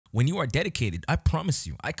When you are dedicated, I promise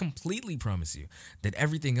you, I completely promise you that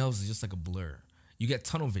everything else is just like a blur. You get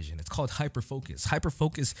tunnel vision. It's called hyperfocus.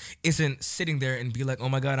 Hyperfocus isn't sitting there and be like, oh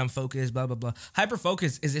my God, I'm focused, blah, blah, blah.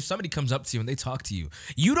 Hyperfocus is if somebody comes up to you and they talk to you,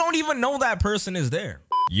 you don't even know that person is there.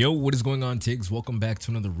 Yo, what is going on, Tiggs? Welcome back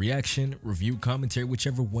to another reaction, review, commentary,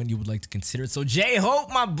 whichever one you would like to consider. So Jhope,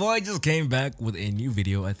 my boy, just came back with a new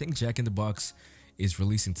video. I think Jack in the Box is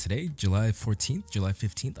releasing today, July 14th, July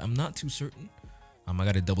 15th. I'm not too certain. I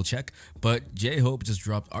gotta double check, but Jhope just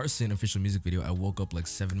dropped Arson official music video. I woke up like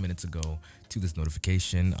 7 minutes ago to this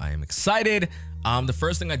notification. I am excited. The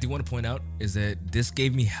first thing I do want to point out is that this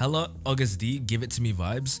gave me hella August D Give It To Me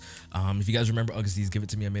vibes. If you guys remember August D's Give It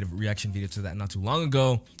To Me, I made a reaction video to that not too long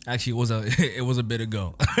ago. Actually, it was a bit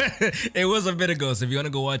ago. It was a bit ago. So if you want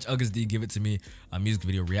to go watch August D Give It To Me music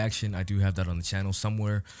video reaction, I do have that on the channel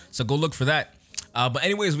somewhere. So go look for that. But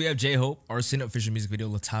anyways, we have Jhope, Arson official music video.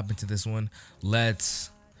 Let's hop into this one. Let's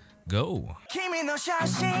go.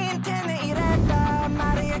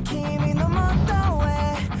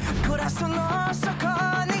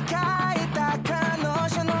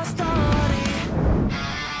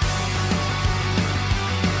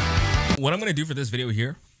 What I'm going to do for this video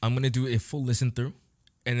here, I'm going to do a full listen through.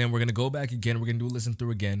 And then we're going to go back again. We're going to do a listen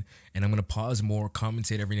through again. And I'm going to pause more,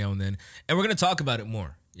 commentate every now and then. And we're going to talk about it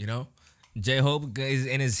more, you know? Jhope is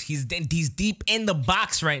in he's deep in the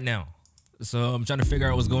box right now. So I'm trying to figure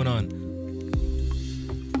out what's going on.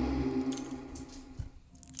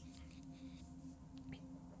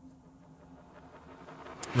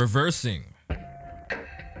 Reversing.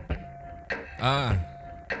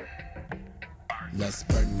 Let's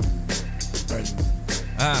burn, burn,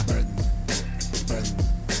 burn, burn, burn,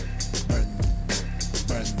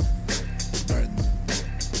 burn, burn,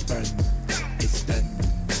 burn. It's done.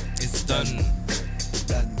 It's done.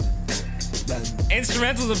 Done. Done.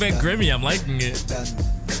 Instrumental's a bit grimy. I'm liking it. Done.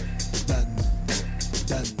 Done.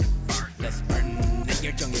 Done. Let's burn.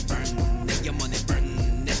 Your tongue burn. Your money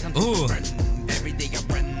burn. There's something to burn. Every day I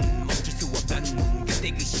burn. 멈출 수 없던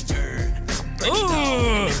그때 그 시절.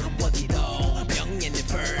 Ooh. 명예는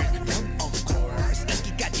first. Of course.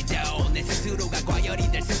 인기까지도 내 스스로가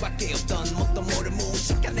과열이 될 수밖에 없던 뭣도 모를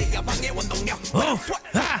무식한 내 야방의 원동력.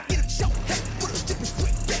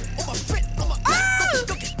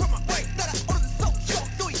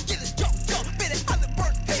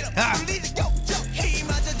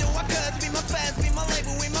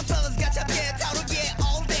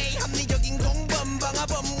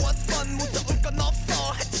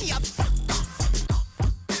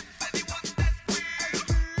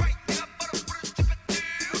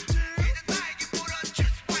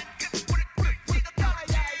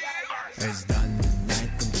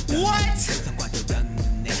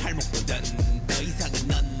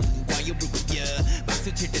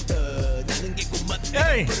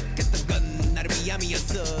 Hey.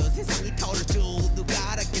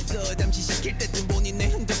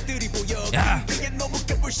 Yeah.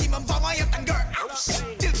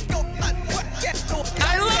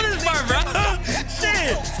 I love this part, bro.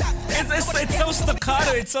 Shit. It's so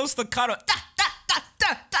staccato. It's so staccato.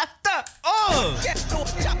 Oh. Yeah.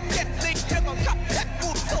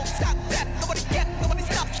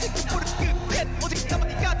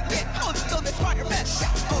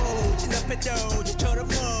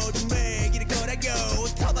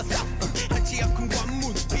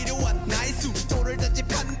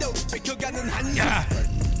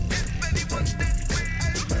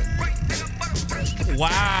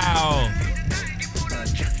 Wow.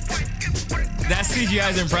 That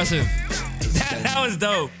CGI is impressive. That was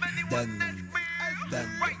dope. Done. Done.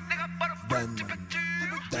 Done.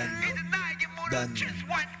 Done.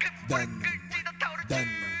 Done. Done.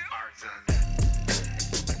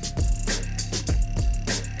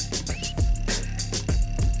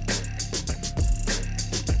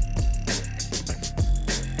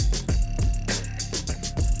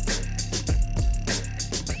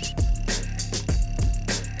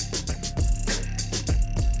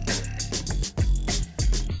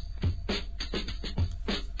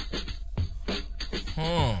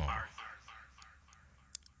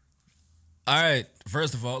 All right,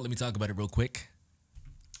 first of all, let me talk about it real quick.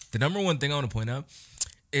 The number one thing I want to point out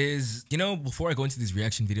is, you know, before I go into these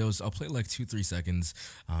reaction videos, I'll play like 2-3 seconds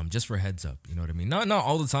just for a heads up. You know what I mean? Not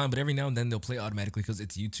all the time, but every now and then they'll play automatically because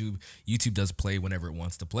it's YouTube. YouTube does play whenever it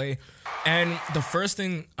wants to play. And the first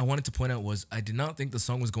thing I wanted to point out was I did not think the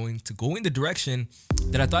song was going to go in the direction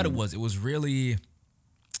that I thought it was. It was really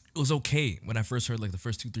It was okay when I first heard like the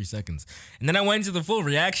first 2-3 seconds. And then I went into the full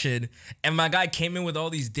reaction and my guy came in with all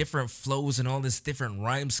these different flows and all this different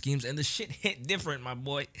rhyme schemes and the shit hit different, my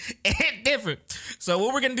boy. It hit different. So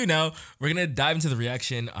what we're going to do now, we're going to dive into the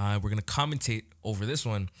reaction. We're going to commentate over this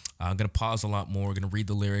one. I'm going to pause a lot more. We're going to read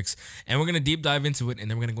the lyrics and we're going to deep dive into it.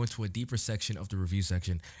 And then we're going to go into a deeper section of the review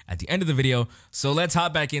section at the end of the video. So let's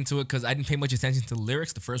hop back into it because I didn't pay much attention to the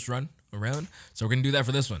lyrics the first run around. So we're going to do that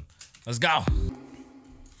for this one. Let's go.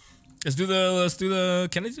 Let's do the,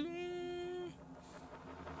 can I do?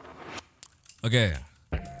 Okay.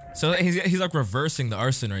 So he's like reversing the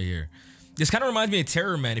Arson right here. This kind of reminds me of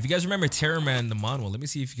Terror Man. If you guys remember Terror Man, the manhwa, let me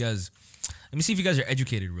see if you guys are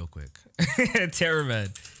educated real quick. Terror Man.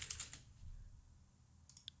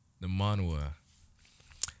 The manhwa.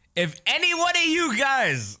 If any one of you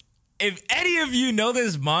guys, if any of you know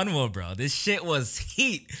this manhwa, bro, this shit was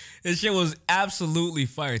heat. This shit was absolutely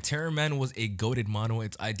fire. Terror Man was a goated manhwa.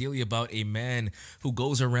 It's ideally about a man who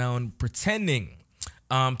goes around pretending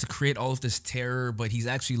to create all of this terror, but he's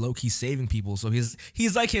actually low-key saving people. So he's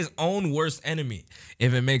like his own worst enemy,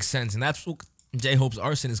 if it makes sense. And that's what Jhope's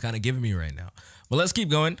Arson is kind of giving me right now. But let's keep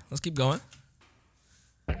going. Let's keep going.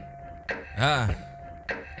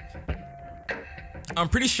 I'm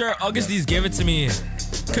pretty sure August's Give It To Me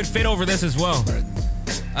could fit over this as well.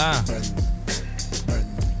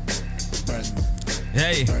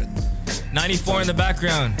 Hey, 94 in the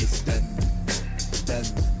background.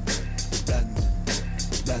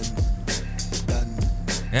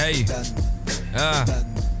 Hey,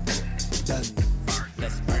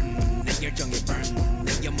 Let's burn, 내 열정에 burn,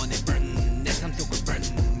 내 영혼에 burn, 내 삶 속을 burn.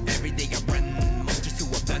 Every day I run, 멈출 수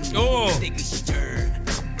없던 그때 그 시절.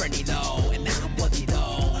 I'm burning low and I'm body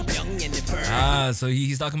low. 명예는 burn. So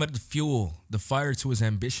he's talking about the fuel, the fire to his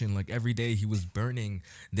ambition. Like every day he was burning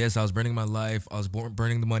this. I was burning my life. I was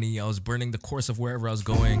burning the money. I was burning the course of wherever I was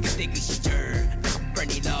going. 그때 그 시절. I'm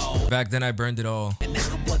burning low. Back then I burned it all. And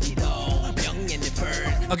I'm body low. 명예는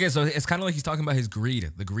burn. Okay, so it's kind of like he's talking about his greed,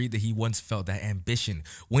 the greed that he once felt, that ambition.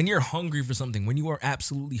 When you're hungry for something, when you are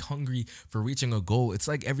absolutely hungry for reaching a goal, it's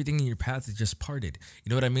like everything in your path is just parted. You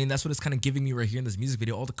know what I mean? That's what it's kind of giving me right here in this music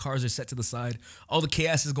video. All the cars are set to the side, all the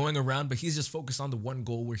chaos is going around, but he's just focused on the one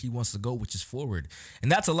goal where he wants to go, which is forward. And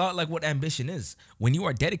that's a lot like what ambition is. When you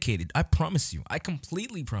are dedicated, I promise you, I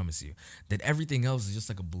completely promise you that everything else is just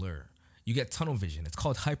like a blur. You get tunnel vision. It's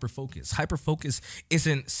called hyperfocus. Hyperfocus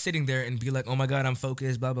isn't sitting there and be like, oh my God, I'm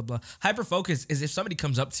focused, blah, blah, blah. Hyperfocus is if somebody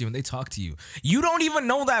comes up to you and they talk to you, you don't even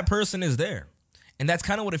know that person is there. And that's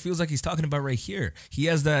kind of what it feels like he's talking about right here. He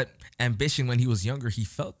has that ambition when he was younger. He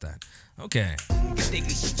felt that. Okay.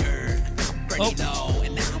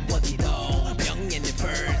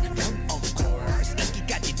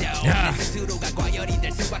 Yeah.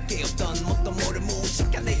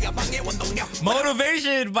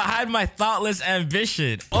 Motivation behind my thoughtless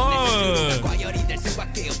ambition. Oh.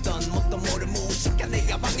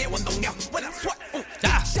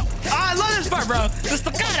 I love this part, bro. The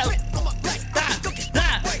staccato.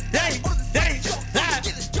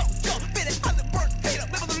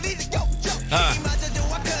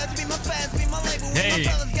 Hey.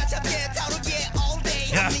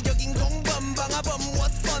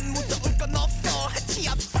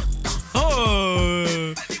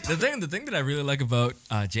 Oh, the thing that I really like about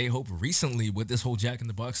Jhope recently with this whole Jack in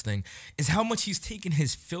the Box thing is how much he's taken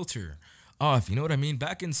his filter off. You know what I mean?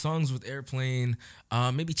 Back in songs with Airplane,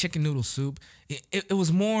 maybe Chicken Noodle Soup, it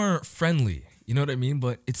was more friendly. You know what I mean?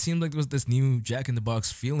 But it seemed like there was this new Jack in the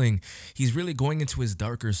Box feeling. He's really going into his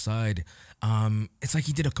darker side. It's like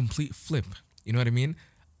he did a complete flip. You know what I mean?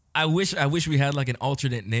 I wish we had like an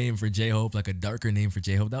alternate name for Jhope, like a darker name for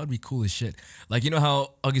Jhope. That would be cool as shit. Like, you know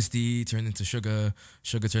how August D turned into Sugar,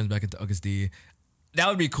 Sugar turns back into August D. That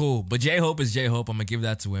would be cool. But Jhope is Jhope. I'm gonna give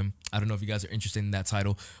that to him. I don't know if you guys are interested in that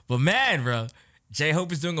title, but man, bro,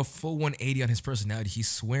 Jhope is doing a full 180 on his personality. He's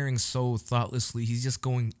swearing so thoughtlessly. He's just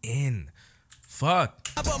going in. Fuck.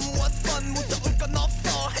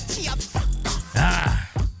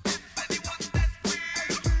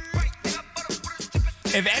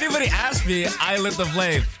 If anybody asks me, I lit the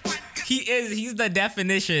flame. He's the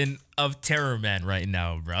definition of Terror Man right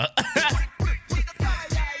now, bro.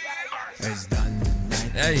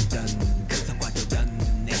 Hey.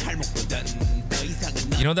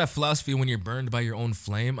 You know that philosophy when you're burned by your own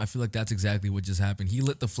flame? I feel like that's exactly what just happened. He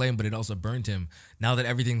lit the flame, but it also burned him. Now that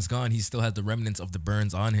everything's gone, he still has the remnants of the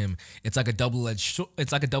burns on him. It's like a double-edged sword.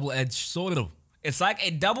 It's like a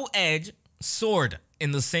double-edged sword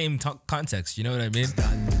in the same context. You know what I mean?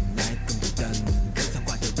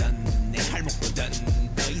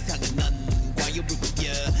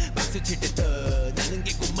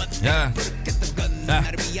 Yeah.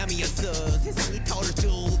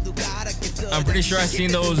 I'm pretty sure I've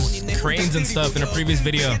seen those cranes and stuff in a previous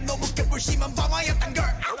video.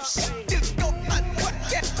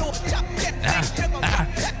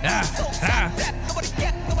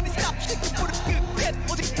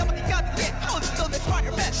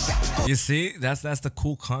 You see, that's the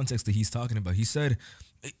cool context that he's talking about. He said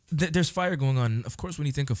there's fire going on. Of course, when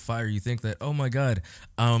you think of fire, you think that, oh my God,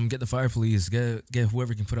 get the fire police, get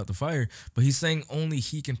whoever can put out the fire. But he's saying only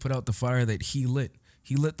he can put out the fire that he lit.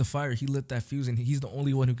 He lit the fire, he lit that fuse, and he's the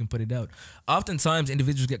only one who can put it out. Oftentimes,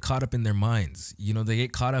 individuals get caught up in their minds. You know, they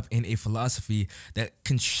get caught up in a philosophy that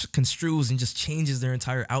construes and just changes their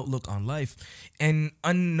entire outlook on life. And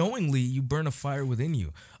unknowingly, you burn a fire within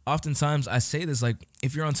you. Oftentimes, I say this, like,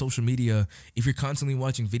 if you're on social media, if you're constantly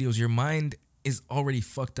watching videos, your mind is already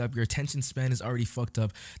fucked up. Your attention span is already fucked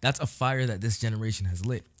up. That's a fire that this generation has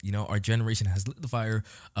lit. You know, our generation has lit the fire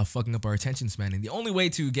of fucking up our attention span. And the only way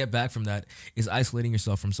to get back from that is isolating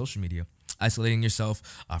yourself from social media, isolating yourself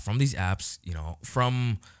from these apps, you know,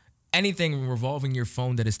 from anything revolving your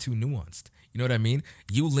phone that is too nuanced. You know what I mean?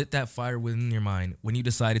 You lit that fire within your mind when you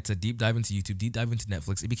decided to deep dive into YouTube, deep dive into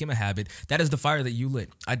Netflix. It became a habit. That is the fire that you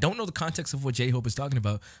lit. I don't know the context of what Jhope is talking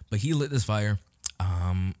about, but he lit this fire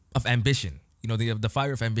of ambition. You know, the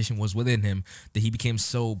fire of ambition was within him that he became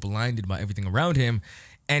so blinded by everything around him.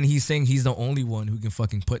 And he's saying he's the only one who can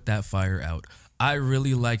fucking put that fire out. I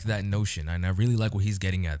really like that notion, and I really like what he's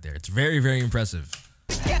getting at there. It's very, very impressive.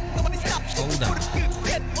 Hold on.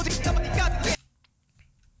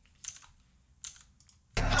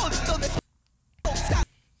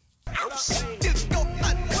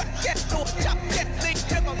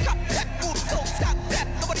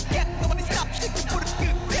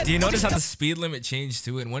 Do you notice how the speed limit changed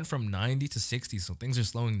too? It went from 90 to 60, so things are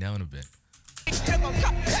slowing down a bit.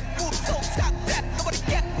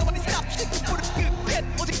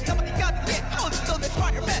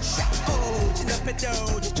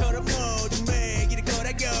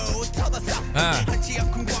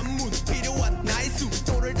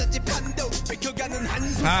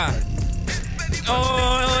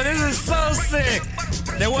 Oh, this is so sick.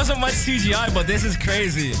 There wasn't much CGI, but this is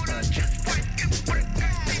crazy.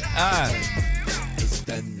 It's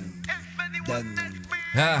done.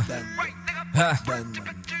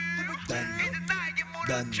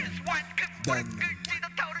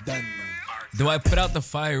 Do I put out the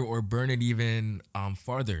fire or burn it even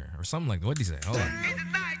farther or something like that? What did he say? Hold on.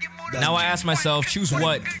 Now I ask myself, choose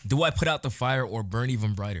what? Do I put out the fire or burn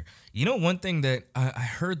even brighter? You know, one thing that I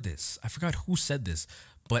heard this, I forgot who said this,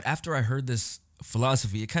 but after I heard this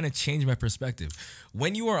philosophy, it kind of changed my perspective.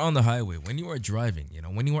 When you are on the highway, when you are driving, you know,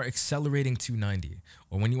 when you are accelerating to 90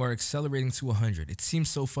 or when you are accelerating to 100, it seems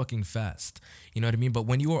so fucking fast. You know what I mean? But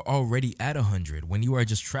when you are already at 100, when you are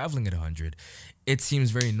just traveling at 100, it seems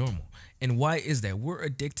very normal. And why is that? We're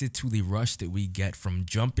addicted to the rush that we get from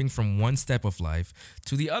jumping from one step of life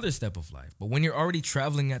to the other step of life. But when you're already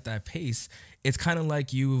traveling at that pace, it's kind of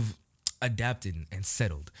like you've adapted and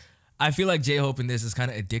settled. I feel like Jhope in this is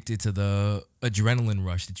kind of addicted to the adrenaline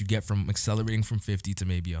rush that you get from accelerating from 50 to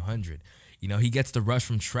maybe 100. You know, he gets the rush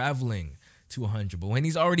from traveling to 100. But when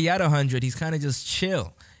he's already at 100, he's kind of just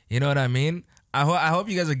chill. You know what I mean? I hope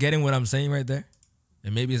you guys are getting what I'm saying right there.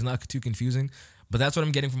 And maybe it's not too confusing. But that's what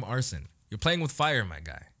I'm getting from Arson. You're playing with fire, my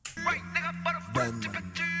guy.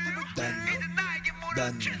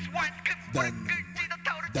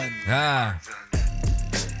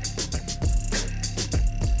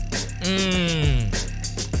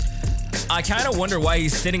 I kind of wonder why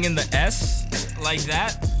he's sitting in the S like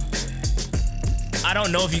that. I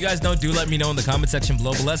don't know. If you guys know, do let me know in the comment section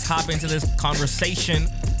below. But let's hop into this conversation.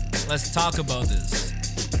 Let's talk about this.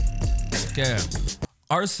 Okay.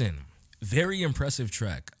 Arson. Very impressive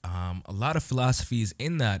track. A lot of philosophies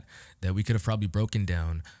in that we could have probably broken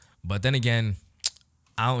down. But then again,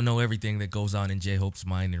 I don't know everything that goes on in Jhope's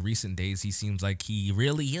mind. In recent days, he seems like he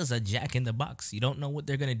really is a jack in the box. You don't know what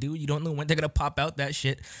they're going to do. You don't know when they're going to pop out that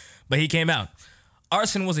shit. But he came out.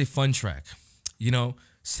 Arson was a fun track. You know,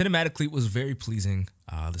 cinematically, it was very pleasing.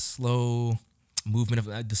 The slow movement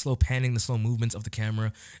of the slow panning, the slow movements of the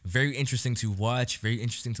camera, very interesting to watch, very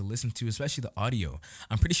interesting to listen to, especially the audio.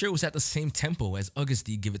 I'm pretty sure it was at the same tempo as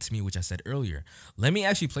Augusty Give It To Me, which I said earlier. Let me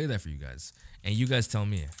actually play that for you guys, and you guys tell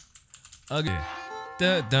me. Okay.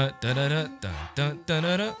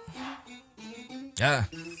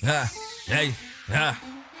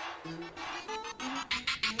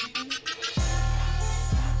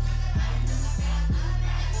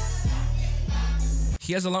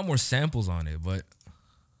 He has a lot more samples on it, but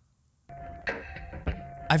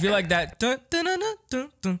I feel like that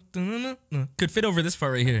could fit over this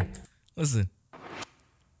part right here. Listen.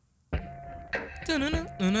 I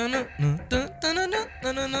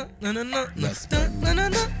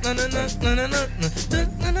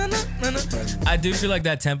do feel like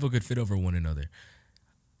that tempo could fit over one another.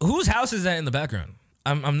 Whose house is that in the background?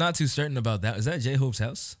 I'm not too certain about that. Is that J-Hope's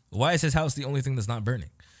house? Why is his house the only thing that's not burning?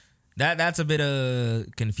 That's a bit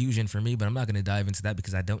of confusion for me, but I'm not going to dive into that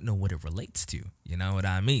because I don't know what it relates to. You know what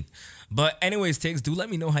I mean? But anyways, Tiggs, do let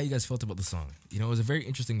me know how you guys felt about the song. You know, it was a very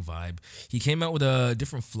interesting vibe. He came out with a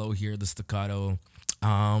different flow here, the staccato.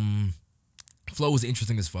 Flow was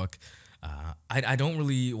interesting as fuck. I don't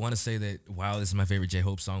really want to say that, wow, this is my favorite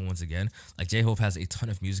J-Hope song once again. Like, J-Hope has a ton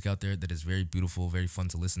of music out there that is very beautiful, very fun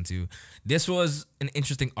to listen to. This was an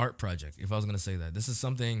interesting art project, if I was going to say that. This is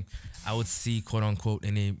something I would see, quote unquote,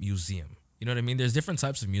 in a museum. You know what I mean? There's different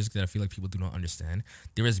types of music that I feel like people do not understand.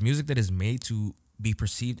 There is music that is made to be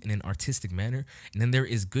perceived in an artistic manner, and then there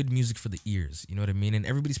is good music for the ears. You know what I mean? And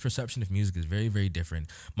everybody's perception of music is very, very different.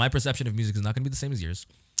 My perception of music is not going to be the same as yours.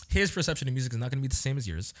 His perception of music is not going to be the same as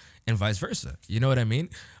yours, and vice versa. You know what I mean?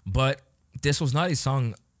 But this was not a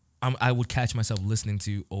song I would catch myself listening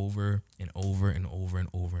to over and over and over and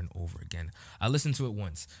over and over again. I listened to it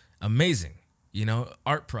once. Amazing. You know,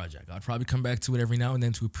 art project. I'd probably come back to it every now and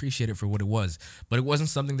then to appreciate it for what it was. But it wasn't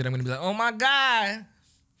something that I'm going to be like, oh my God,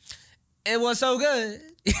 it was so good.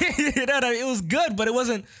 You know what I mean? It was good, but it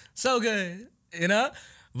wasn't so good, you know?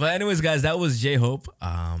 But anyways, guys, that was J-Hope.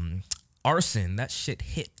 Arson, that shit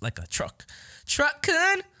hit like a truck.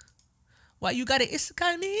 Truckin'? Why you gotta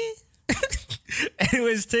isekai me?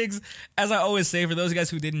 Anyways, Tiggs, as I always say, for those of you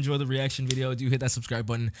guys who did enjoy the reaction video, do hit that subscribe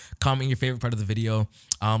button, comment your favorite part of the video.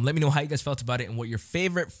 Let me know how you guys felt about it and what your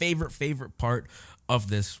favorite part of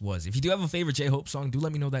this was. If you do have a favorite J-Hope song, do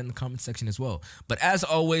let me know that in the comment section as well. But as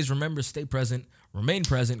always, remember, stay present, remain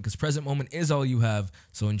present, because present moment is all you have,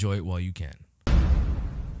 so enjoy it while you can.